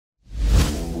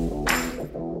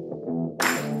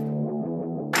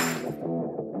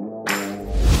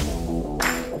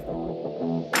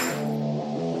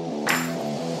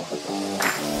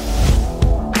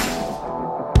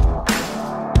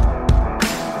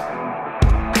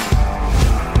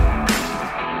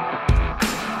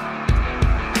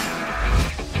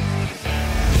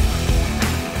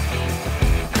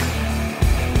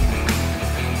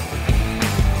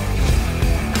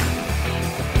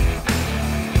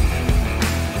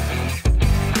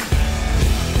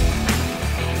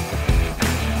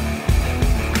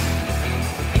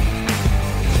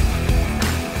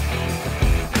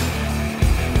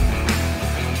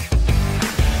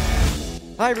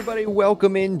everybody.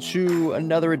 Welcome into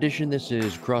another edition. This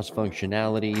is Cross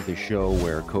Functionality, the show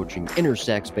where coaching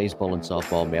intersects baseball and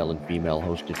softball, male and female,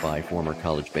 hosted by former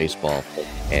college baseball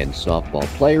and softball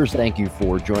players. Thank you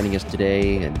for joining us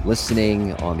today and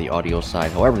listening on the audio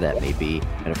side, however that may be,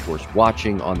 and of course,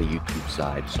 watching on the YouTube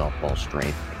side, Softball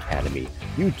Strength Academy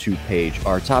YouTube page.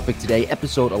 Our topic today,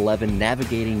 episode 11,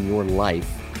 Navigating Your Life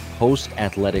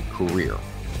Post-Athletic Career.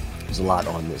 There's a lot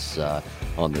on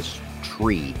this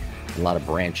tree. A lot of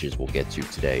branches we'll get to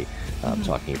today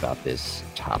talking about this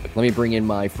topic. Let me bring in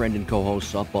my friend and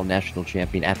co-host, softball national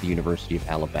champion at the University of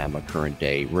Alabama, current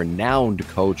day renowned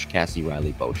coach, Cassie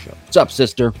Riley-Boscia. What's up,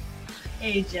 sister?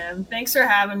 Hey, Jim. Thanks for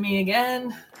having me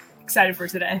again. Excited for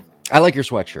today. I like your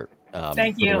sweatshirt.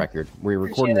 Thank you. For the record, we're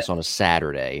recording this on a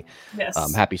Saturday.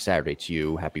 Yes. Happy Saturday to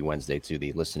you. Happy Wednesday to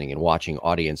the listening and watching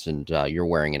audience. And you're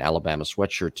wearing an Alabama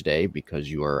sweatshirt today because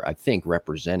you are, I think,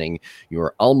 representing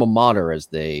your alma mater as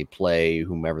they play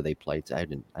whomever they play. I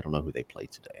don't know who they play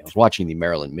today. I was watching the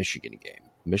Maryland-Michigan game.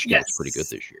 Michigan was pretty good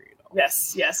this year.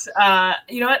 Yes.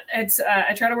 You know what? It's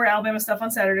I try to wear Alabama stuff on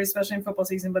Saturdays, especially in football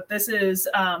season. But this is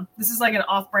like an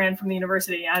off-brand from the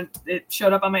university. It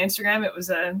showed up on my Instagram. It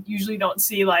was usually don't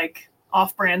see like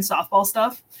off-brand softball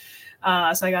stuff.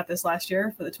 So I got this last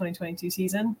year for the 2022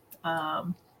 season.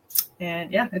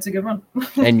 And yeah, it's a good one.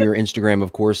 And your Instagram,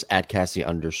 of course, at Cassie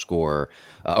 _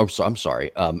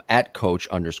 at Coach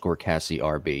 _ Cassie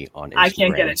RB on Instagram. I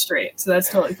can't get it straight, so that's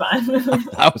totally fine.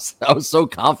 I was so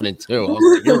confident too.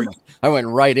 I went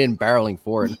right in barreling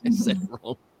for it. I said,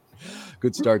 well,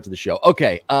 good start to the show.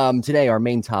 Okay, today our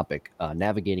main topic,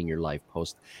 navigating your life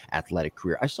post-athletic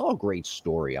career. I saw a great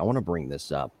story. I want to bring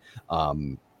this up.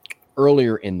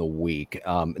 Earlier in the week,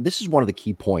 this is one of the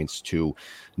key points to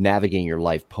navigating your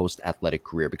life post-athletic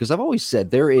career, because I've always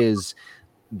said there is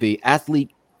the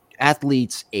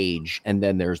athlete's age, and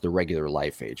then there's the regular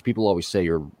life age. People always say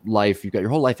you've got your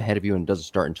whole life ahead of you, and it doesn't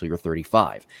start until you're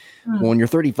 35. When you're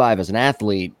 35 as an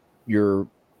athlete, your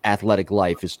athletic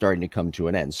life is starting to come to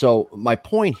an end. So my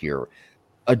point here,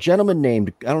 a gentleman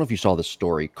named, I don't know if you saw this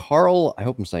story, Carl, I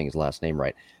hope I'm saying his last name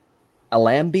right,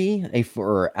 Allenby,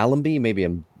 maybe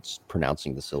I'm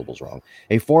pronouncing the syllables wrong,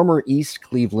 a former East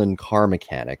Cleveland car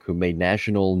mechanic who made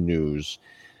national news,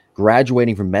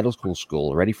 graduating from medical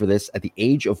school, ready for this, at the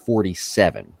age of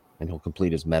 47, and he'll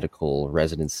complete his medical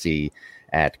residency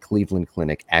at Cleveland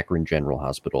Clinic, Akron General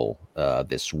Hospital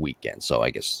this weekend. So I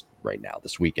guess right now,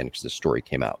 this weekend, because this story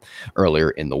came out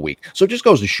earlier in the week. So it just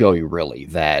goes to show you really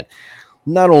that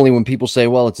not only when people say,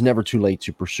 well, it's never too late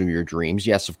to pursue your dreams.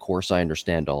 Yes, of course, I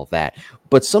understand all of that.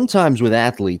 But sometimes with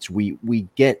athletes, we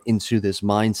get into this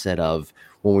mindset of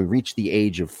when we reach the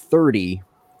age of 30,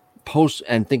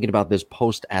 and thinking about this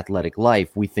post-athletic life,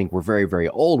 we think we're very, very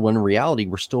old, when in reality,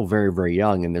 we're still very, very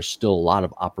young. And there's still a lot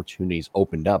of opportunities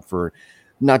opened up for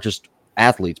not just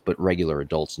athletes, but regular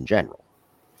adults in general.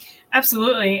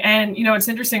 Absolutely. And, it's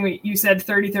interesting. You said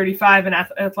 30, 35 and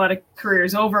athletic career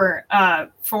is over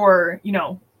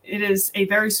it is a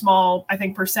very small, I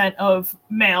think, percent of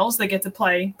males that get to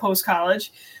play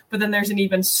post-college. But then there's an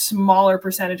even smaller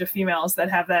percentage of females that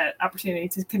have that opportunity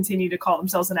to continue to call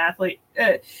themselves an athlete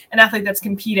that's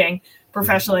competing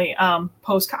professionally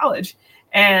post-college.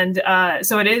 And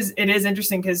so it is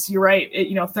interesting because you're right.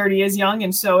 30 is young,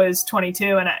 and so is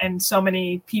 22. And so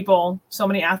many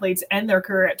athletes end their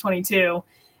career at 22.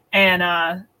 And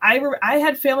I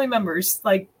had family members,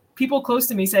 like people close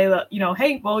to me, say that,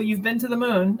 hey, well, you've been to the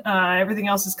moon. Everything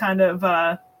else is kind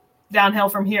of downhill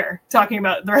from here. Talking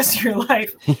about the rest of your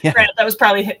life. Yeah. Grant, that was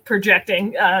probably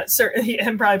projecting, certainly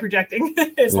him probably projecting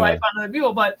his life on other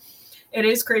people. But it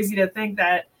is crazy to think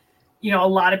that, a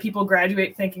lot of people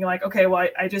graduate thinking like, okay, well,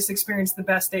 I just experienced the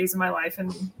best days of my life,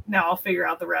 and now I'll figure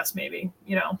out the rest maybe,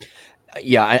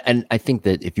 Yeah, and I think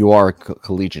that if you are a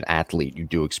collegiate athlete, you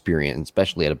do experience,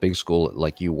 especially at a big school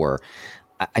like you were,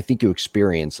 I think you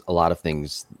experience a lot of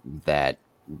things that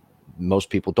most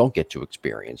people don't get to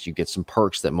experience. You get some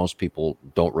perks that most people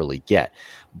don't really get.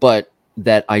 But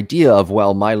that idea of,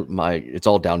 well, my it's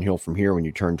all downhill from here when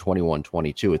you turn 21,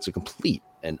 22, it's a complete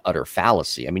and utter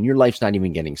fallacy. I mean, your life's not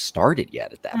even getting started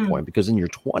yet at that point, because in your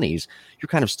 20s, you're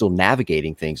kind of still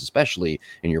navigating things, especially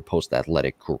in your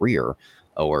post-athletic career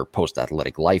or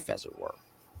post-athletic life, as it were.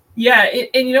 Yeah.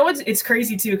 And you know what? It's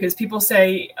crazy too, because people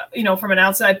say, from an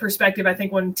outside perspective, I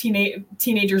think when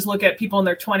teenagers look at people in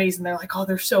their 20s and they're like, oh,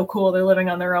 they're so cool. They're living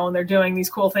on their own. They're doing these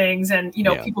cool things. And,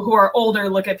 people who are older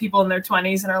look at people in their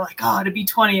 20s and are like, oh, to be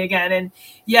 20 again. And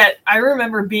yet I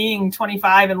remember being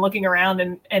 25 and looking around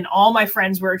and all my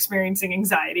friends were experiencing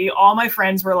anxiety. All my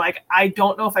friends were like, I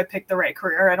don't know if I picked the right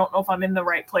career. I don't know if I'm in the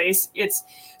right place.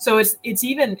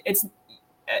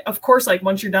 of course, like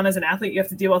once you're done as an athlete, you have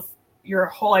to deal with your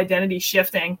whole identity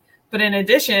shifting. But in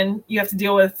addition, you have to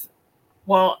deal with,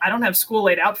 well, I don't have school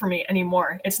laid out for me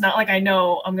anymore. It's not like I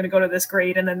know I'm going to go to this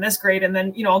grade and then this grade, and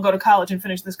then, I'll go to college and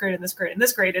finish this grade and this grade and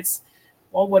this grade. It's,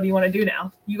 well, what do you want to do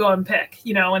now? You go and pick,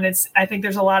 and I think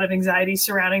there's a lot of anxiety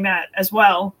surrounding that as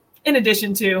well. In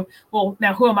addition to, well,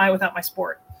 now who am I without my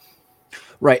sport?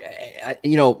 Right.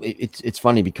 It's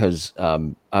funny because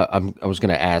I was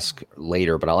going to ask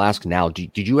later, but I'll ask now.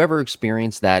 Did you ever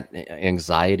experience that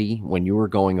anxiety when you were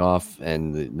going off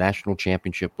and the national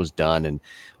championship was done and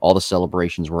all the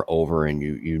celebrations were over and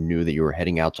you knew that you were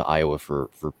heading out to Iowa for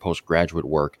postgraduate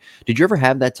work? Did you ever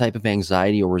have that type of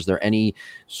anxiety, or was there any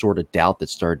sort of doubt that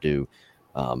started to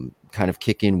kind of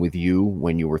kick in with you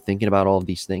when you were thinking about all of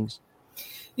these things?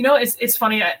 It's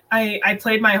funny. I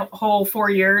played my whole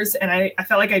 4 years, and I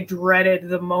felt like I dreaded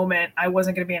the moment I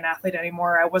wasn't going to be an athlete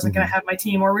anymore. I wasn't going to have my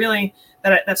team, or really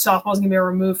that softball was going to be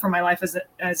removed from my life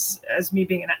as me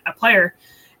being a player.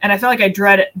 And I felt like I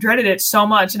dreaded it so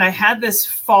much. And I had this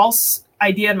false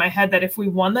idea in my head that if we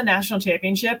won the national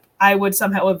championship, I would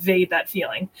somehow evade that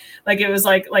feeling. Like it was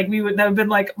like that would have been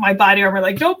like my body armor,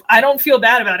 like, nope, I don't feel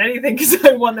bad about anything because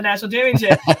I won the national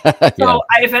championship. So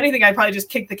if anything, I'd probably just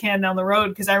kick the can down the road,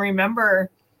 because I remember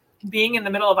being in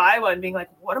the middle of Iowa and being like,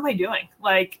 what am I doing?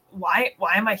 Like, why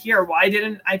am I here? Why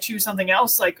didn't I choose something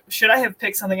else? Like, should I have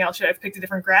picked something else? Should I have picked a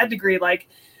different grad degree? Like,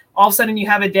 all of a sudden you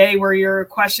have a day where you're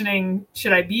questioning,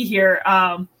 should I be here?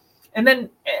 And then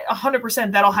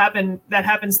 100% that'll happen. That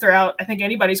happens throughout, I think,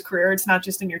 anybody's career. It's not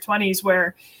just in your 20s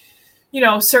where,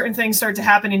 certain things start to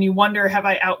happen and you wonder, have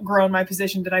I outgrown my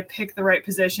position? Did I pick the right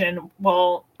position?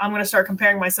 Well, I'm going to start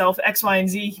comparing myself. X, Y, and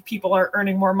Z people are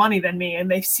earning more money than me, and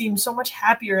they seem so much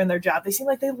happier in their job. They seem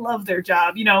like they love their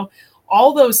job.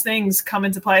 All those things come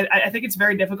into play. I think it's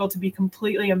very difficult to be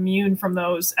completely immune from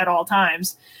those at all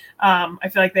times. I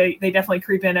feel like they definitely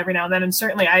creep in every now and then. And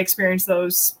certainly I experience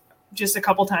those just a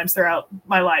couple times throughout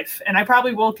my life. And I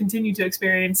probably will continue to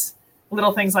experience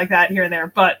little things like that here and there,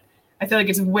 but I feel like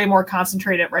it's way more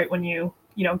concentrated right when you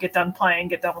get done playing,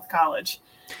 get done with college.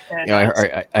 And,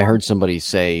 I heard somebody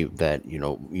say that,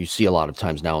 you see a lot of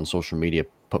times now on social media,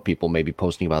 people maybe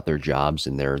posting about their jobs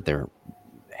and their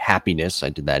happiness. I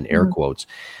did that in air quotes.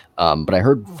 But I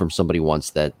heard from somebody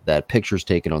once that pictures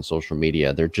taken on social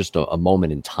media, they're just a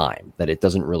moment in time, that it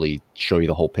doesn't really show you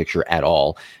the whole picture at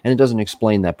all. And it doesn't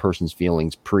explain that person's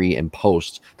feelings pre and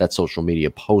post that social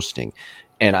media posting.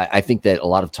 And I think that a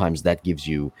lot of times that gives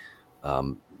you,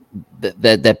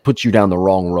 that puts you down the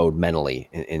wrong road mentally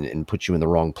and puts you in the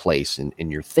wrong place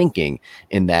in your thinking,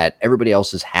 in that everybody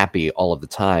else is happy all of the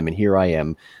time. And here I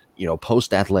am,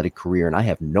 post-athletic career, and I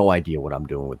have no idea what I'm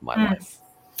doing with my life.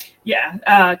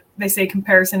 Yeah. They say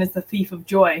comparison is the thief of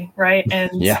joy, right?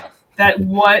 And that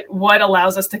what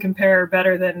allows us to compare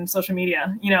better than social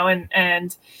media,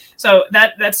 and so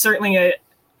that's certainly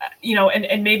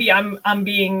and maybe I'm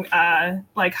being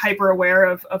like hyper aware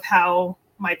of how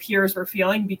my peers were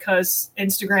feeling, because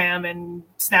Instagram and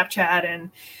Snapchat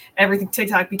and everything,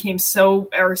 TikTok became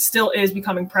or still is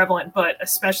becoming prevalent, but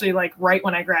especially like right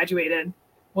when I graduated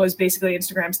was basically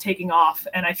Instagram's taking off.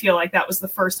 And I feel like that was the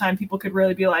first time people could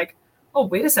really be like, oh,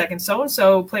 wait a second,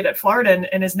 so-and-so played at Florida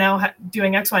and is now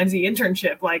doing X, Y, and Z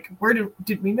internship. Like, where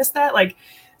did we miss that? Like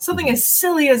something as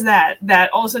silly as that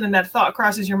all of a sudden that thought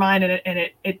crosses your mind, and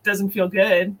it doesn't feel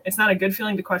good. It's not a good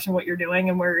feeling to question what you're doing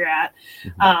and where you're at.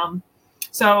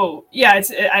 So yeah,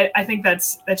 I think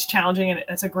that's challenging, and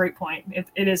that's a great point.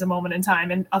 It is a moment in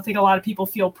time, and I think a lot of people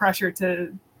feel pressure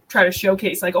to try to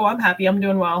showcase, like, oh, I'm happy, I'm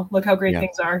doing well, look how great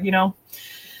things are,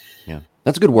 Yeah,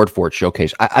 that's a good word for it,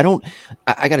 showcase. I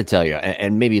got to tell you,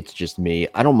 and maybe it's just me,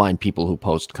 I don't mind people who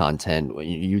post content.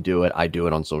 You do it, I do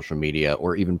it on social media,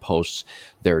 or even posts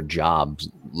their job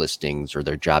listings or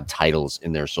their job titles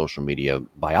in their social media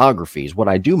biographies. What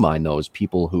I do mind, though, is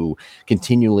people who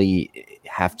continually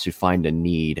have to find a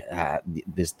need,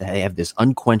 they have this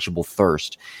unquenchable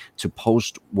thirst to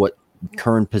post what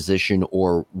current position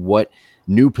or what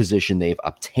new position they've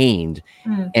obtained,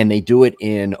 and they do it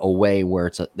in a way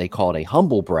where they call it a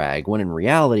humble brag, when in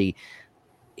reality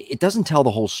it doesn't tell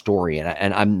the whole story.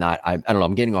 And I don't know,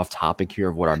 I'm getting off topic here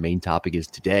of what our main topic is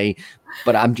today,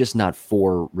 but I'm just not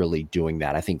for really doing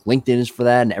that. I think LinkedIn is for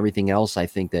that, and everything else, I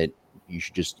think that you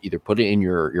should just either put it in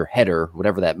your header,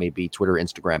 whatever that may be, Twitter,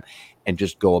 Instagram, and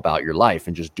just go about your life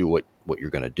and just do what what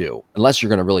you're going to do, unless you're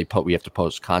going to really we have to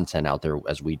post content out there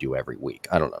as we do every week.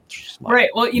 I don't know. Right.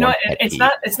 Well,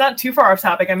 it's not too far off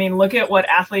topic. I mean, look at what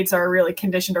athletes are really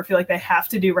conditioned or feel like they have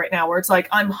to do right now, where it's like,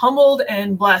 I'm humbled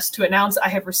and blessed to announce I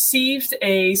have received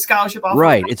a scholarship offer.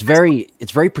 Right. It's very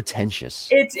pretentious.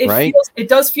 It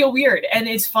does feel weird. And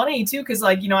it's funny too, because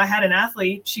like, I had an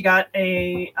athlete, she got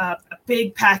a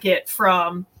big packet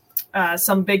from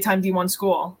some big time D1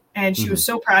 school. And she was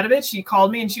so proud of it. She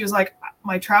called me and she was like,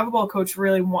 my travel ball coach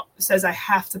really says I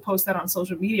have to post that on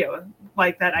social media,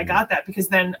 like that I got that, because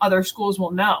then other schools will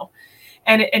know.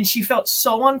 And she felt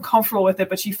so uncomfortable with it,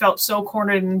 but she felt so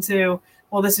cornered into,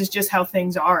 well, this is just how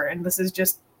things are. And this is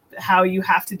just how you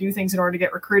have to do things in order to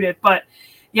get recruited. But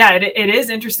yeah, it is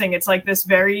interesting. It's like this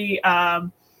very, I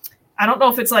don't know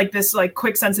if it's like this like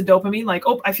quick sense of dopamine, like,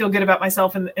 oh, I feel good about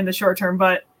myself in the short term,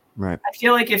 but right. I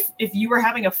feel like if you were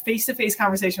having a face-to-face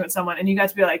conversation with someone and you got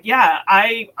to be like, yeah,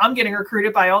 I'm getting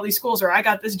recruited by all these schools, or I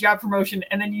got this job promotion,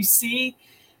 and then you see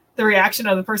the reaction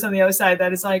of the person on the other side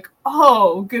that is like,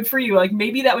 oh, good for you. Like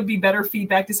maybe that would be better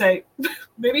feedback to say,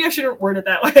 maybe I shouldn't word it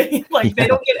that way. Like they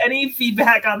don't get any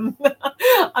feedback on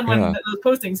when those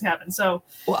postings happen. So,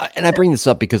 well, and I bring this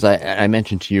up because I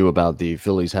mentioned to you about the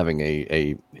Phillies having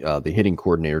the hitting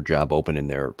coordinator job open in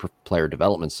their player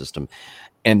development system.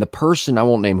 And the person, I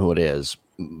won't name who it is,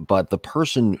 but the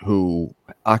person who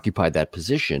occupied that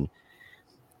position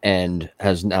and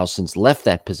has now since left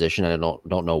that position, and I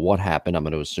don't know what happened. I'm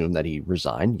going to assume that he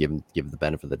resigned, give the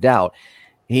benefit of the doubt.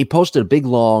 He posted a big,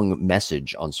 long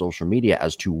message on social media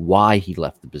as to why he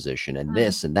left the position and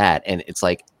this and that. And it's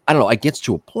like, I don't know, it gets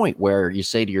to a point where you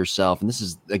say to yourself, and this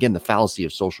is, again, the fallacy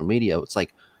of social media. It's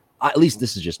like, at least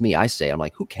this is just me. I say, I'm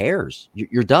like, who cares?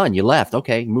 You're done. You left.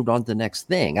 Okay. Moved on to the next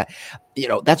thing.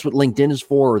 That's what LinkedIn is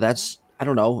for. That's, I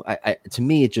don't know. To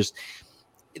me,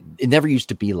 it never used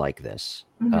to be like this.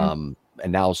 And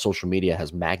now social media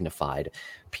has magnified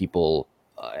people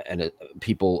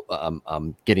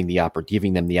giving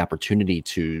them the opportunity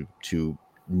to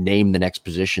name the next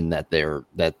position that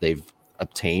they've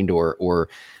obtained or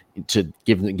to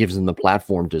gives them the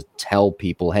platform to tell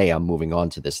people, hey, I'm moving on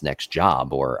to this next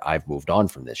job, or I've moved on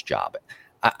from this job.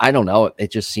 I don't know.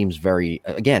 It just seems very,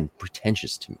 again,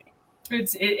 pretentious to me.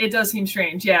 It does seem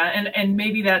strange. Yeah. And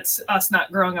maybe that's us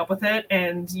not growing up with it.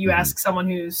 And you ask someone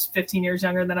who's 15 years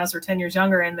younger than us or 10 years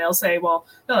younger, and they'll say, well,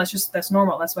 no, that's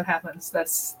normal. That's what happens.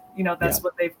 That's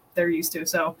what they're used to.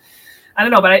 So I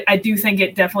don't know, but I do think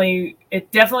it definitely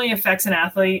affects an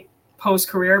athlete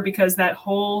post-career, because that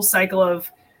whole cycle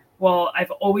of, well, I've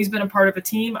always been a part of a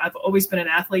team. I've always been an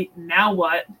athlete. Now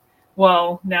what?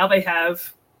 Well, now they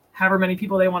have however many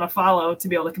people they want to follow to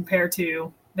be able to compare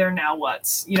to their now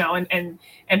what's, and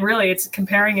really it's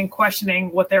comparing and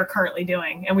questioning what they're currently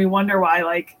doing. And we wonder why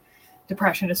like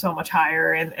depression is so much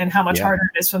higher and how much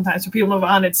harder it is sometimes for people to move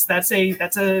on. That's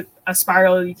a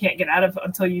spiral you can't get out of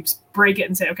until you break it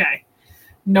and say, okay,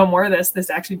 no more of this. This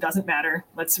actually doesn't matter.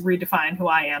 Let's redefine who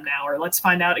I am now, or let's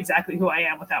find out exactly who I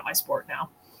am without my sport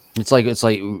now. It's like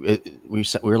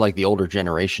we're like the older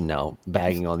generation now,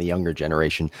 bagging on the younger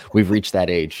generation. We've reached that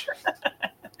age.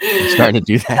 We're starting to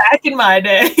do that. Back in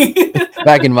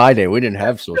my day, we didn't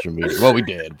have social media. Well, we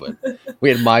did, but we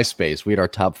had MySpace. We had our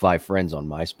top 5 friends on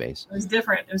MySpace. It was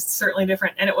different. It was certainly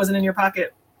different, and it wasn't in your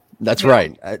pocket. That's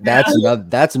right.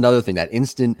 That's another thing. That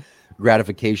instant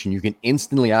gratification. You can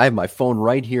instantly. I have my phone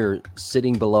right here,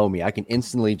 sitting below me. I can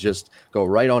instantly just go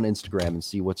right on Instagram and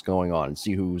see what's going on and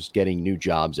see who's getting new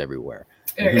jobs everywhere.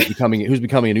 Who's becoming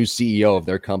a new CEO of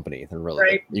their company. They're really,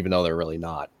 right. Even though they're really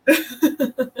not.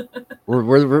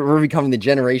 We're becoming the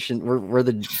generation. We're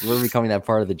becoming that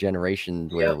part of the generation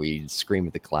where we scream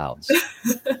at the clouds.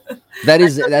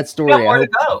 That story. We got more to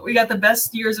go. We got the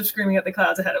best years of screaming at the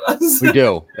clouds ahead of us. We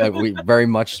do. We very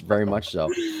much so.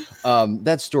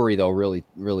 That story though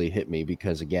really hit me,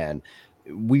 because again,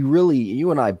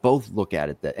 you and I both look at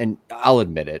it and I'll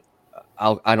admit it.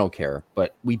 I don't care,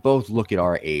 but we both look at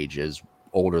our age as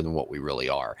older than what we really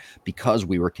are, because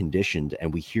we were conditioned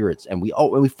and we hear it, and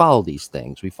we follow these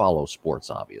things. We follow sports,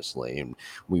 obviously, and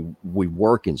we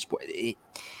work in sport.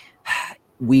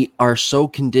 We are so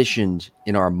conditioned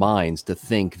in our minds to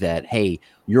think that, hey,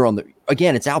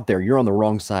 it's out there, you're on the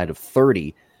wrong side of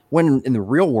 30, when in the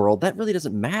real world that really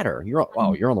doesn't matter. You're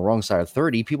on the wrong side of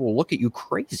 30, people will look at you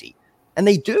crazy, and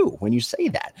they do when you say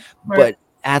that. Right. But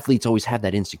athletes always have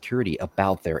that insecurity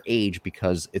about their age,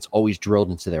 because it's always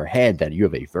drilled into their head that you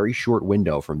have a very short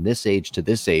window from this age to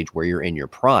this age where you're in your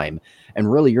prime,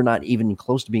 and really you're not even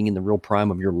close to being in the real prime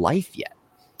of your life yet.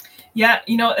 Yeah,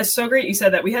 it's so great you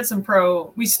said that. We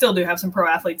still do have some pro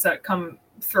athletes that come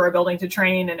through our building to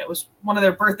train, and it was one of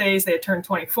their birthdays. They had turned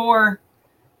 24.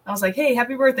 I was like, hey,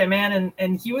 happy birthday, man.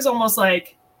 And he was almost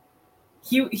like,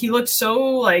 he looked so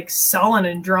like sullen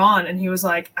and drawn, and he was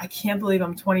like, I can't believe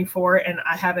I'm 24 and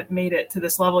I haven't made it to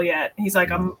this level yet. He's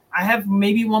like, I have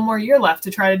maybe one more year left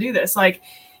to try to do this. Like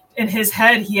in his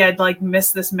head, he had like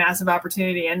missed this massive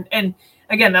opportunity. And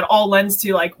again, that all lends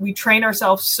to like, we train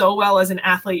ourselves so well as an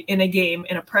athlete in a game,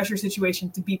 in a pressure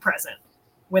situation, to be present.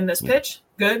 Win this pitch,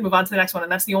 good, move on to the next one.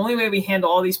 And that's the only way we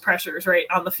handle all these pressures right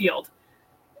on the field,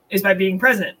 is by being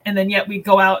present. And then yet we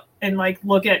go out and like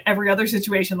look at every other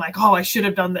situation like, oh, I should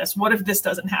have done this. What if this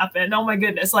doesn't happen? Oh my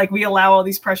goodness. Like we allow all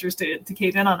these pressures to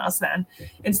cave in on us then,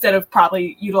 instead of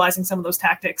probably utilizing some of those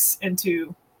tactics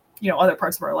into, other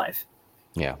parts of our life.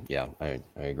 Yeah, I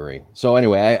agree. So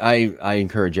anyway, I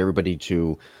encourage everybody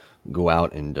to go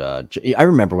out and I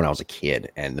remember when I was a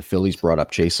kid and the Phillies brought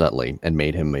up Chase Utley and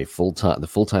made him the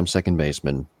full-time second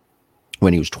baseman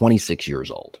when he was 26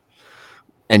 years old.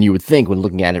 And you would think, when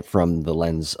looking at it from the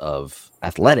lens of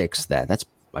athletics, that's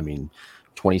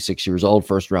 26 years old,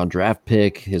 first round draft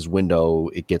pick, his window,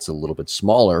 it gets a little bit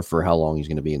smaller for how long he's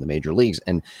going to be in the major leagues.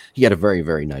 And he had a very,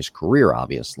 very nice career,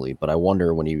 obviously. But I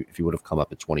wonder if he would have come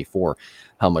up at 24,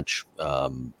 how much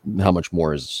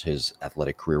more his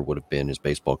athletic career would have been, his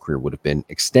baseball career would have been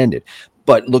extended.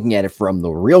 But looking at it from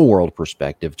the real world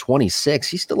perspective, 26,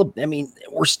 he's still,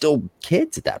 we're still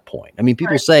kids at that point.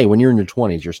 People say when you're in your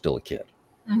 20s, you're still a kid.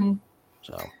 Mm-hmm.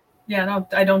 So. Yeah, no,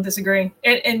 I don't disagree.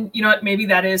 And you know what, maybe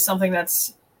that is something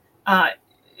that's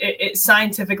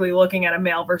scientifically looking at a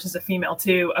male versus a female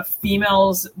too. A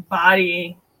female's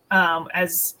body,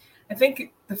 as I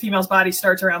think the female's body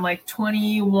starts around like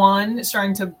 21,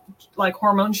 starting to like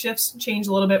hormone shifts change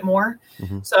a little bit more.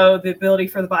 Mm-hmm. So the ability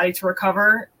for the body to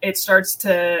recover, it starts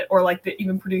to, or like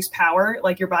even produce power,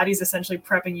 like your body's essentially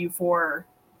prepping you for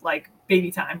like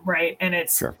baby time, right? And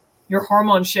it's sure. Your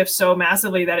hormone shifts so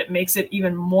massively that it makes it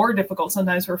even more difficult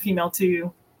sometimes for a female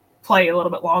to play a little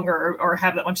bit longer or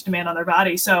have that much demand on their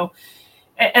body. So,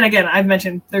 and again, I've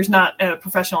mentioned there's not a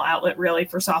professional outlet really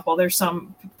for softball. There's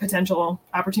some potential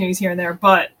opportunities here and there,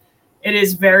 but it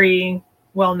is very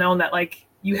well known that like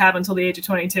you have until the age of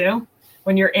 22.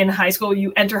 When you're in high school,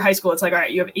 you enter high school, it's like, all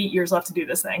right, you have 8 years left to do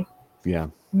this thing. Yeah.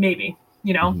 Maybe,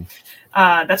 Mm-hmm.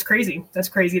 That's crazy. That's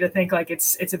crazy to think like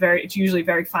it's usually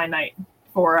very finite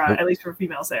for at least for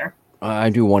females there. I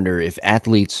do wonder if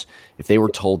athletes, if they were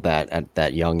told that at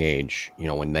that young age,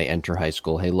 when they enter high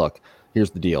school, hey, look,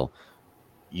 here's the deal.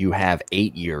 You have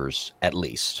 8 years at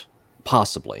least,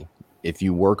 possibly. If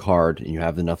you work hard and you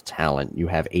have enough talent, you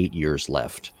have 8 years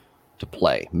left to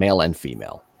play, male and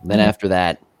female. Then after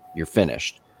that, you're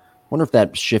finished. Wonder if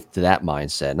that shift to that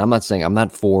mindset. And I'm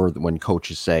not for when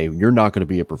coaches say you're not going to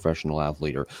be a professional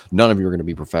athlete or none of you are going to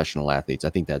be professional athletes. I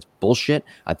think that's bullshit.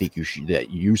 I think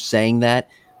you saying that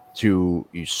to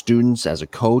your students as a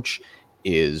coach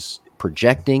is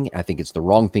projecting. I think it's the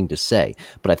wrong thing to say.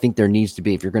 But I think there needs to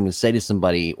be, if you're going to say to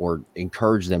somebody or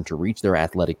encourage them to reach their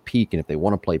athletic peak, and if they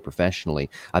want to play professionally,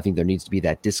 I think there needs to be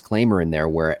that disclaimer in there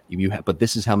where but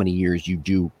this is how many years you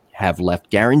do have left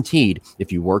guaranteed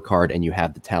if you work hard and you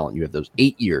have the talent. You have those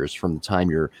 8 years from the time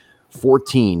you're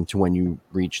 14 to when you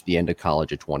reach the end of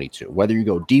college at 22, whether you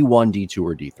go D1, D2,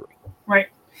 or D3. Right.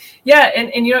 Yeah.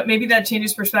 And maybe that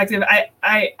changes perspective.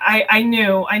 I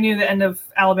knew the end of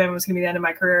Alabama was going to be the end of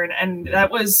my career. And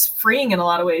that was freeing in a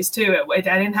lot of ways too. I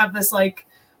didn't have this like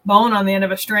bone on the end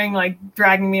of a string, like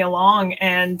dragging me along.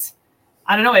 And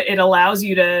I don't know, it allows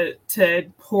you to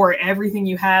pour everything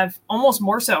you have, almost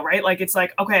more so, right? Like, it's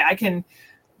like, okay,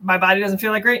 my body doesn't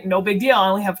feel like great. No big deal. I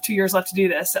only have 2 years left to do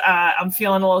this. I'm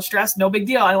feeling a little stressed. No big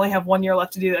deal. I only have 1 year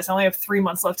left to do this. I only have 3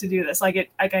 months left to do this.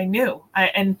 I knew,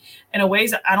 and in a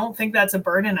ways, I don't think that's a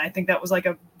burden. I think that was like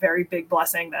a very big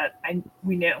blessing that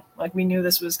we knew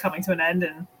this was coming to an end,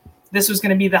 and this was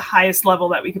going to be the highest level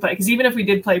that we could play. Because even if we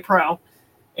did play pro,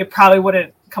 it probably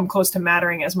wouldn't come close to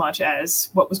mattering as much as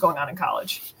what was going on in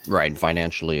college. Right. And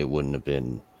financially, it wouldn't have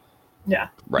been. Yeah.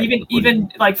 Right.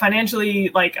 Even like financially,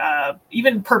 like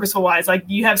even purposeful wise, like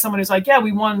you have someone who's like, yeah,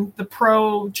 we won the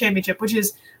pro championship, which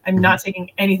is, I'm not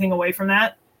taking anything away from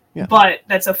that, but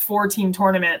that's a 4-team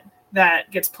tournament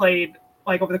that gets played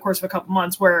like over the course of a couple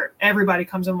months where everybody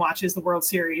comes and watches the World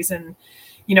Series. And,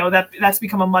 that's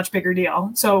become a much bigger deal.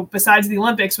 So besides the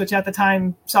Olympics, which at the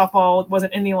time softball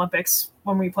wasn't in the Olympics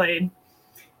when we played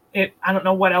it, I don't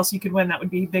know what else you could win that would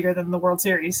be bigger than the World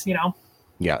Series,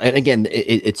 Yeah. And again,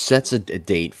 it sets a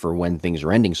date for when things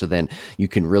are ending. So then you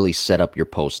can really set up your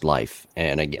post life.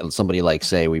 And again, somebody like,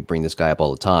 say, we bring this guy up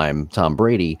all the time, Tom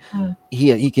Brady,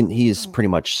 he is pretty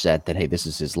much set that, hey, this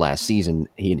is his last season.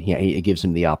 It gives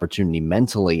him the opportunity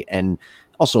mentally and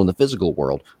also in the physical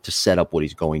world, to set up what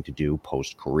he's going to do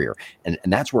post-career. And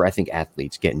that's where I think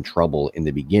athletes get in trouble in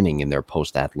the beginning in their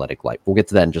post-athletic life. We'll get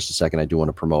to that in just a second. I do want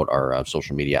to promote our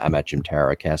social media. I'm at Jim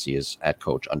Tara. Cassie is at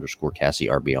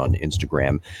Coach_CassieRB on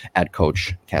Instagram, at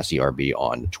Coach CassieRB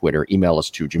on Twitter. Email us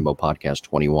to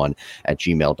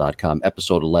jimbopodcast21@gmail.com.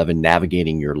 Episode 11,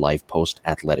 Navigating Your Life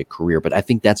Post-Athletic Career. But I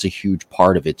think that's a huge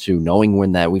part of it too, knowing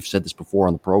when that, we've said this before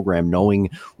on the program, knowing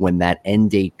when that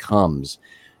end date comes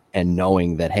and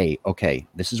knowing that, hey, okay,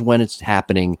 this is when it's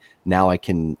happening. Now I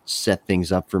can set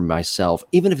things up for myself,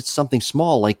 even if it's something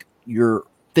small like your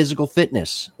physical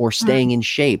fitness or staying in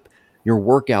shape, your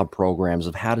workout programs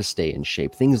of how to stay in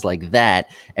shape, things like that.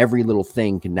 Every little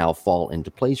thing can now fall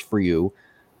into place for you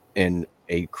in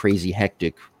a crazy,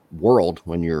 hectic world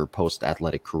when you're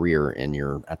post-athletic career and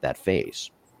you're at that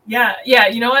phase. Yeah.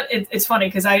 You know what? It's funny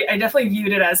because I definitely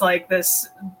viewed it as like this,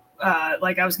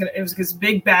 it was this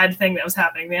big bad thing that was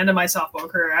happening, the end of my softball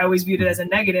career. I always viewed it as a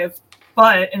negative,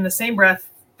 but in the same breath,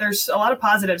 there's a lot of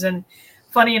positives. And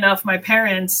funny enough, my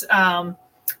parents,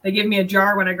 they gave me a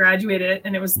jar when I graduated,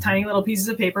 and it was tiny little pieces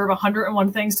of paper of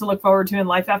 101 things to look forward to in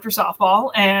life after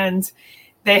softball. And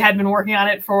they had been working on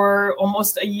it for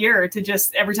almost a year to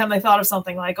just every time they thought of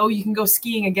something like, oh, you can go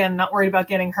skiing again, not worried about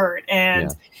getting hurt. And,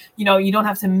 you know, you don't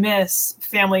have to miss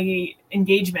family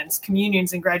engagements,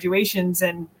 communions and graduations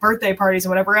and birthday parties and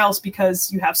whatever else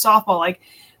because you have softball. Like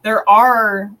there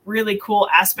are really cool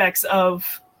aspects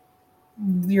of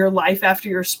your life after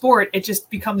your sport. It just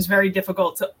becomes very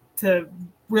difficult to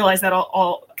realize that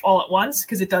all at once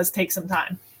because it does take some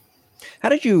time. How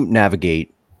did you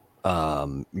navigate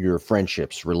your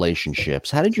friendships, relationships?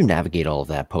 How did you navigate all of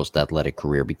that post-athletic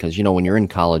career? Because, you know, when you're in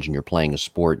college and you're playing a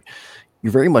sport,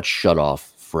 you're very much shut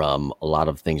off from a lot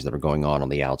of things that are going on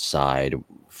the outside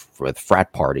with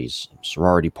frat parties,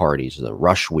 sorority parties, the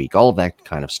rush week, all of that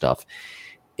kind of stuff.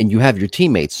 And you have your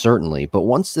teammates, certainly. But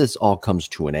once this all comes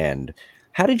to an end,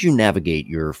 how did you navigate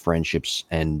your friendships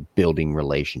and building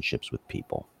relationships with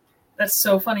people? That's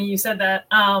so funny you said that.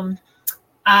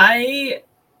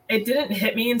 It didn't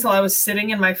hit me until I was sitting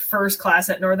in my first class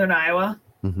at Northern Iowa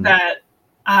that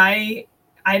I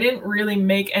didn't really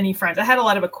make any friends. I had a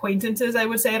lot of acquaintances, I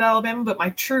would say, at Alabama, but my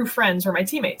true friends were my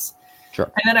teammates.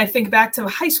 Sure. And then I think back to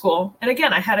high school, and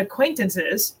again, I had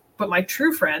acquaintances, but my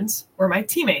true friends were my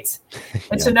teammates.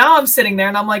 And so now I'm sitting there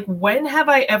and I'm like, when have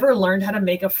I ever learned how to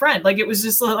make a friend? Like, it was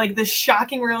just like this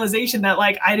shocking realization that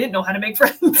like, I didn't know how to make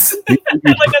friends. You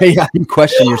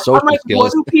question your social skills.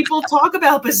 What do people talk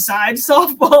about besides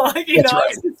softball? Like, you know,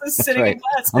 right. It's just sitting in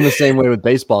class. I'm the same way with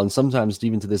baseball. And sometimes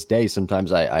even to this day,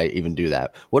 sometimes I even do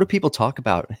that. What do people talk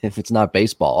about if it's not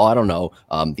baseball? Oh, I don't know.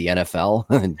 The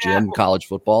NFL, gym, college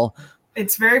football.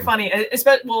 It's very funny.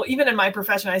 Well, even in my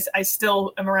profession, I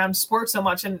still am around sports so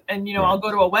much. And you know, I'll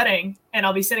go to a wedding and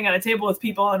I'll be sitting at a table with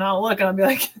people and I'll look and I'll be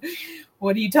like,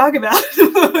 what do you talk about?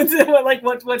 Like,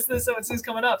 what's this? What's this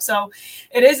coming up? So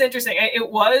it is interesting. It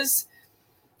was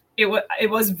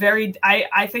very,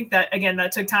 I think that, again,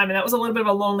 that took time. And that was a little bit of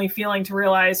a lonely feeling to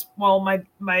realize, well,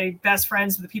 my best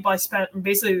friends, the people I spent,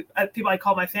 basically people I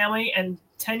call my family. And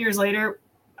 10 years later,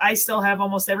 I still have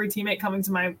almost every teammate coming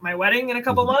to my wedding in a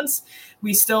couple months.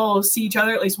 We still see each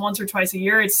other at least once or twice a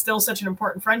year. It's still such an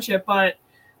important friendship, but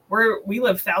we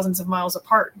live thousands of miles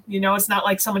apart. You know, it's not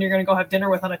like someone you're going to go have dinner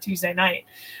with on a Tuesday night.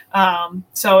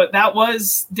 So that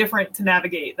was different to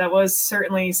navigate. That was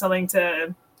certainly something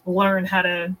to learn how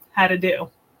to do.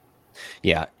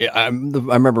 Yeah. I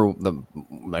remember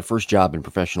my first job in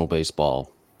professional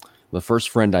baseball. The first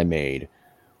friend I made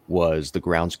was the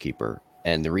groundskeeper.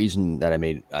 And the reason that I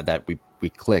made that we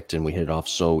clicked and we hit it off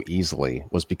so easily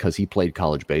was because he played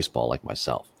college baseball like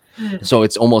myself. So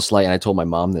it's almost like, and I told my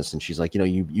mom this, and she's like, you know,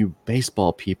 you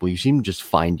baseball people, you seem to just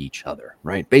find each other,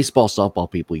 right? Baseball,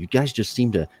 softball people, you guys just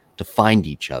seem to find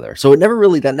each other. So it never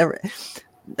really,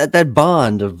 that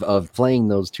bond of playing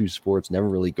those two sports never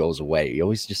really goes away. You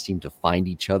always just seem to find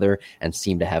each other and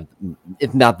seem to have,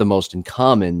 if not the most in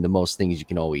common, the most things you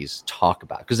can always talk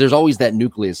about. Because there's always that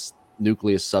nucleus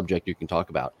subject you can talk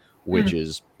about, which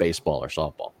is baseball or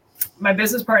softball. My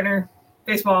business partner,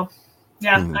 baseball.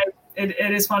 Yeah,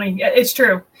 it is funny. It's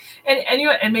true. And you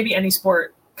know, and maybe any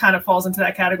sport kind of falls into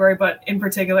that category, but in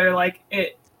particular, like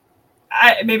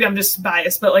maybe I'm just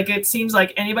biased, but like it seems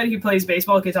like anybody who plays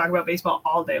baseball can talk about baseball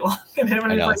all day long. And anyone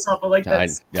who plays softball like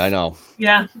this. I know.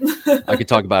 Yeah. I could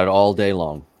talk about it all day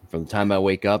long from the time I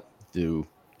wake up to,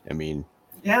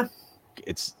 yeah.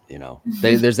 It's, you know,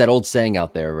 there's that old saying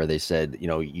out there where they said, you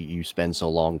know, you spend so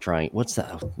long trying. What's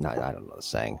that? No, I don't know the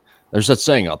saying. There's that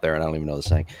saying out there, and I don't even know the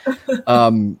saying.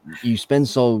 You spend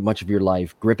so much of your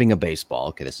life gripping a baseball.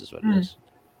 Okay, this is what it is.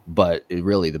 but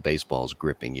really the baseball is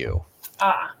gripping you.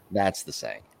 Ah, That's the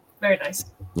saying. very nice.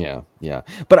 Yeah, yeah.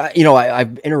 But I've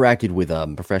interacted with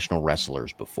professional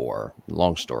wrestlers before.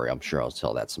 Long story. I'm sure I'll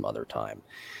tell that some other time.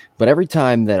 But every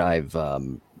time that I've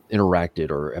interacted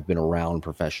or have been around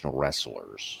professional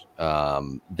wrestlers,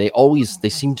 they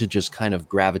seem to just kind of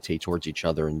gravitate towards each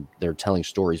other, and they're telling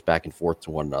stories back and forth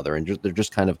to one another, and they're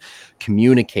just kind of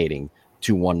communicating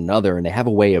to one another, and they have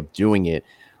a way of doing it.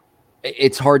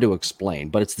 It's hard to explain,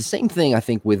 but it's the same thing I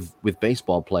think with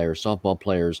baseball players, softball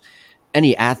players,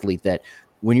 any athlete, that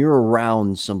when you're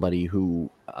around somebody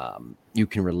who you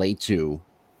can relate to,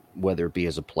 whether it be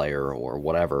as a player or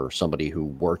whatever, somebody who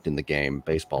worked in the game,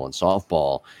 baseball and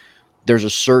softball, there's a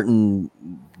certain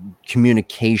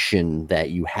communication that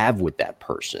you have with that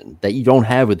person that you don't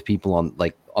have with people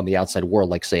on the outside world,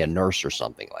 like say a nurse or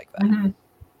something like that. Mm-hmm.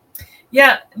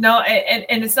 Yeah, no,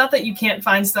 and it's not that you can't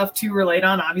find stuff to relate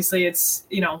on. Obviously, it's,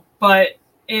 but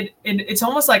it's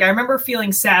almost like I remember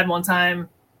feeling sad one time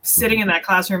sitting in that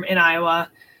classroom in Iowa,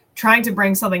 trying to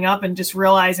bring something up and just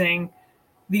realizing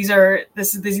these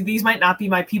might not be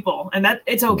my people, and that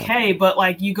it's okay. But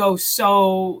like, you go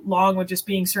so long with just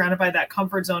being surrounded by that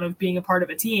comfort zone of being a part of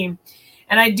a team.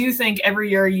 And I do think every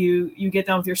year you get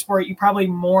done with your sport, you probably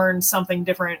mourn something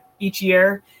different each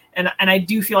year. And I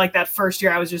do feel like that first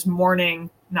year I was just mourning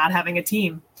not having a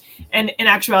team. And in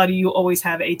actuality, you always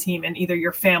have a team in either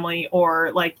your family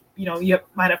or you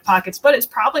might have pockets, but it's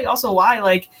probably also why,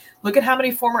 look at how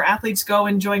many former athletes go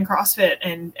and join CrossFit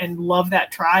and love that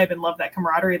tribe and love that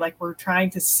camaraderie. Like, we're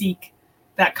trying to seek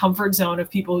that comfort zone of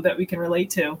people that we can relate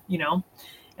to,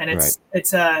 and it's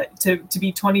to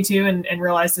be 22 and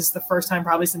realize this is the first time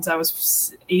probably since I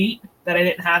was 8 that I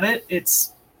didn't have it.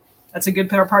 That's a good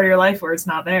part of your life where it's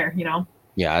not there,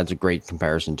 Yeah, it's a great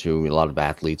comparison to a lot of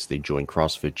athletes. They join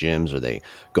CrossFit gyms, or they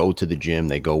go to the gym,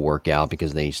 they go work out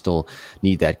because they still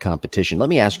need that competition. Let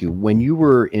me ask you, when you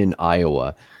were in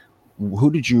Iowa,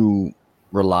 who did you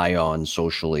rely on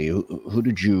socially? Who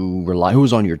did you rely? Who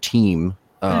was on your team,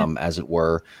 as it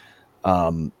were,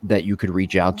 that you could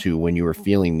reach out to when you were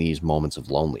feeling these moments of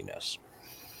loneliness?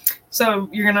 So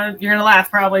you're gonna laugh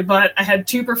probably, but I had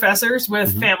 2 professors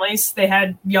with families. They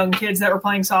had young kids that were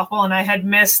playing softball, and I had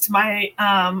missed my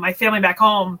my family back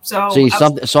home. So see,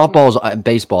 softballs,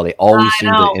 baseball, they always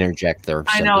seem to interject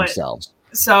themselves.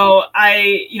 So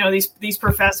these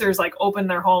professors opened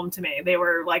their home to me. They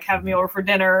were having me over for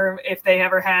dinner if they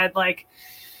ever had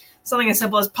something as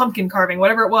simple as pumpkin carving,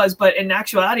 whatever it was. But in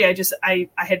actuality, I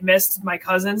had missed my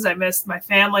cousins, I missed my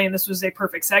family, and this was a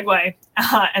perfect segue.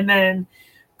 And then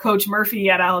Coach Murphy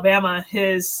at Alabama,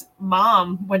 his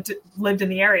mom lived in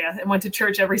the area and went to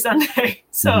church every Sunday.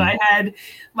 So I had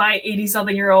my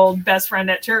 80-something-year-old best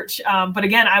friend at church. But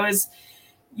again, I was,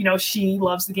 she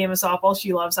loves the game of softball.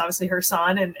 She loves obviously her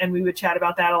son, and we would chat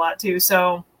about that a lot too.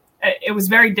 So it was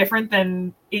very different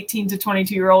than 18 to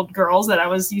 22-year-old girls that I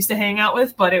was used to hanging out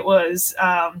with, but it was,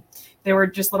 they were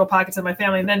just little pockets of my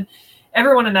family. And then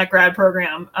everyone in that grad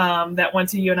program that went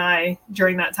to UNI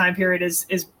during that time period is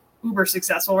uber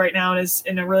successful right now and is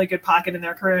in a really good pocket in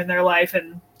their career and their life.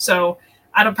 And so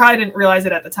I probably didn't realize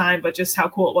it at the time, but just how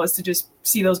cool it was to just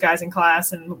see those guys in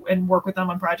class and work with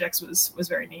them on projects was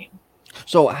very neat.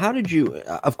 So how did you,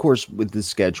 of course, with the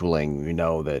scheduling,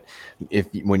 that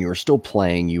when you were still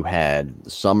playing, you had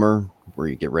the summer where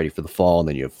you get ready for the fall, and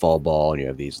then you have fall ball, and you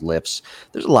have these lifts.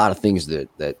 There's a lot of things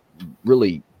that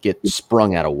really get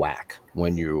sprung out of whack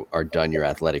when you are done your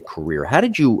athletic career. How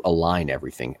did you align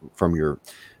everything from your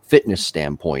fitness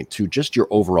standpoint to just your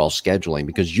overall scheduling,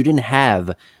 because you didn't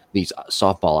have these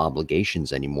softball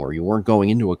obligations anymore? You weren't going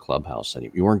into a clubhouse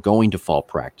anymore. You weren't going to fall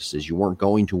practices. You weren't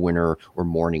going to winter or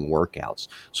morning workouts.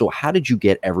 So how did you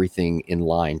get everything in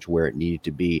line to where it needed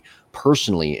to be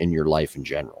personally in your life in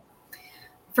general?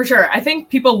 For sure. I think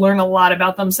people learn a lot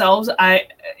about themselves.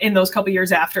 In those couple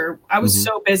years after, I was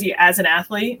so busy as an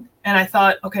athlete, and I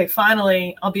thought, okay,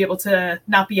 finally I'll be able to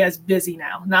not be as busy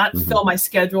now, not fill my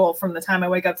schedule from the time I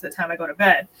wake up to the time I go to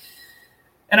bed.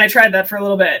 And I tried that for a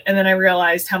little bit, and then I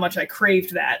realized how much I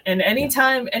craved that. And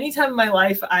anytime in my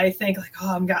life, I think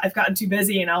I've gotten too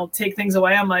busy and I'll take things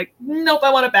away. I'm like, nope,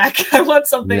 I want it back. I want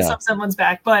some semblance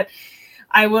back. But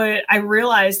I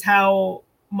realized how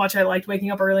much I liked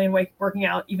waking up early and working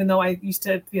out, even though I used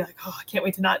to be like, oh, I can't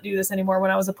wait to not do this anymore.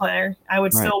 When I was a player, I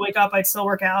would still wake up. I'd still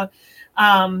work out.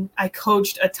 I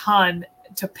coached a ton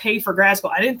to pay for grad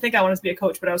school. I didn't think I wanted to be a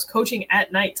coach, but I was coaching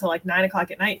at night till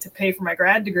 9:00 at night to pay for my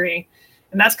grad degree.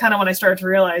 And that's kind of when I started to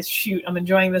realize, shoot, I'm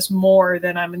enjoying this more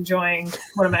than I'm enjoying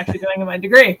what I'm actually doing in my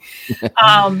degree.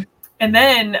 And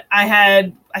then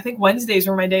I think Wednesdays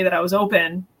were my day that I was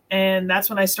open. And that's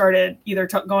when I started either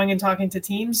going and talking to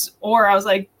teams, or I was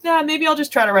like, yeah, maybe I'll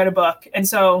just try to write a book. And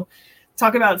so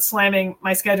talk about slamming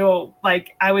my schedule.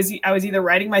 Like I was either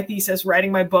writing my thesis,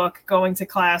 writing my book, going to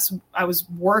class. I was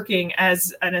working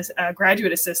as a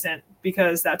graduate assistant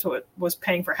because that's what was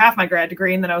paying for half my grad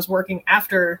degree. And then I was working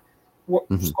after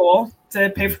school to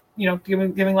pay for,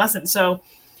 giving lessons. So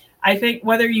I think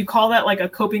whether you call that like a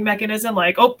coping mechanism,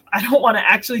 like, oh, I don't want to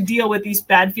actually deal with these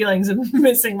bad feelings of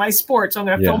missing my sport, so I'm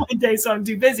going to fill my day so I'm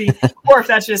too busy, or if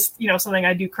that's just, something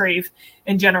I do crave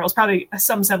in general, it's probably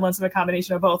some semblance of a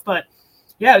combination of both. But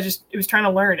yeah, it was trying to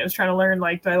learn. It was trying to learn,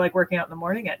 like, do I like working out in the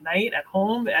morning, at night, at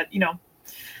home,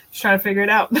 just trying to figure it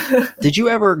out. Did you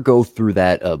ever go through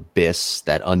that abyss,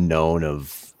 that unknown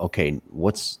of, okay,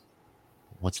 what's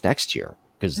next year?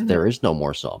 Because there is no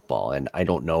more softball and I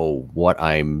don't know what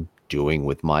I'm doing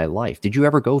with my life. Did you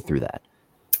ever go through that?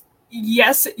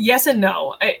 Yes and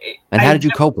no. How did you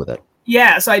cope with it?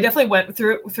 Yeah, so I definitely went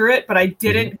through it, but I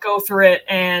didn't go through it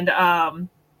and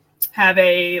have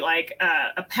a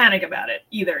panic about it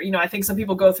either. I think some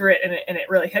people go through it and it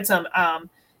really hits them.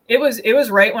 It was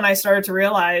right when I started to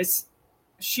realize,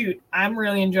 shoot, I'm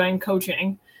really enjoying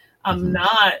coaching. I'm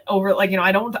not over,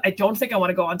 I don't think I want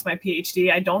to go on to my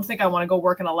PhD. I don't think I want to go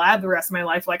work in a lab the rest of my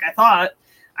life like I thought.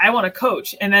 I want to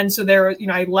coach. And then so there,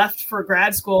 I left for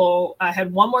grad school. I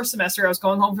had one more semester. I was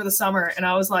going home for the summer. And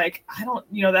I was like, I don't,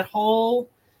 that whole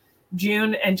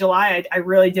June and July, I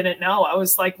really didn't know. I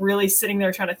was like really sitting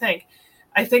there trying to think.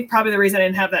 I think probably the reason I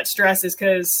didn't have that stress is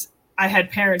because I had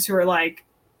parents who were like,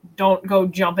 don't go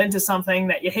jump into something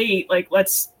that you hate. Like,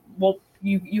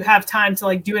 you have time to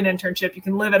like do an internship. You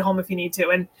can live at home if you need to.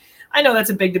 And I know that's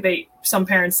a big debate. Some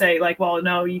parents say like, well,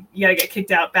 no, you got to get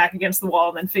kicked out back against the wall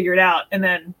and then figure it out. And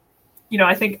then,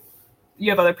 I think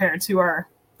you have other parents who are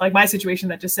like my situation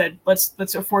that just said, let's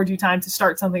afford you time to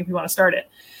start something if you want to start it.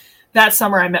 That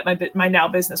summer I met my now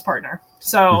business partner.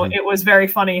 So it was very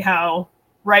funny how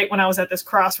right when I was at this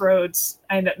crossroads,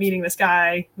 I ended up meeting this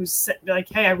guy who's like,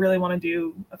 hey, I really want to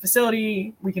do a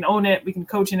facility. We can own it. We can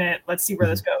coach in it. Let's see where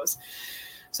this goes.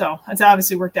 So it's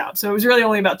obviously worked out. So it was really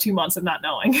only about 2 months of not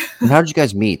knowing. And how did you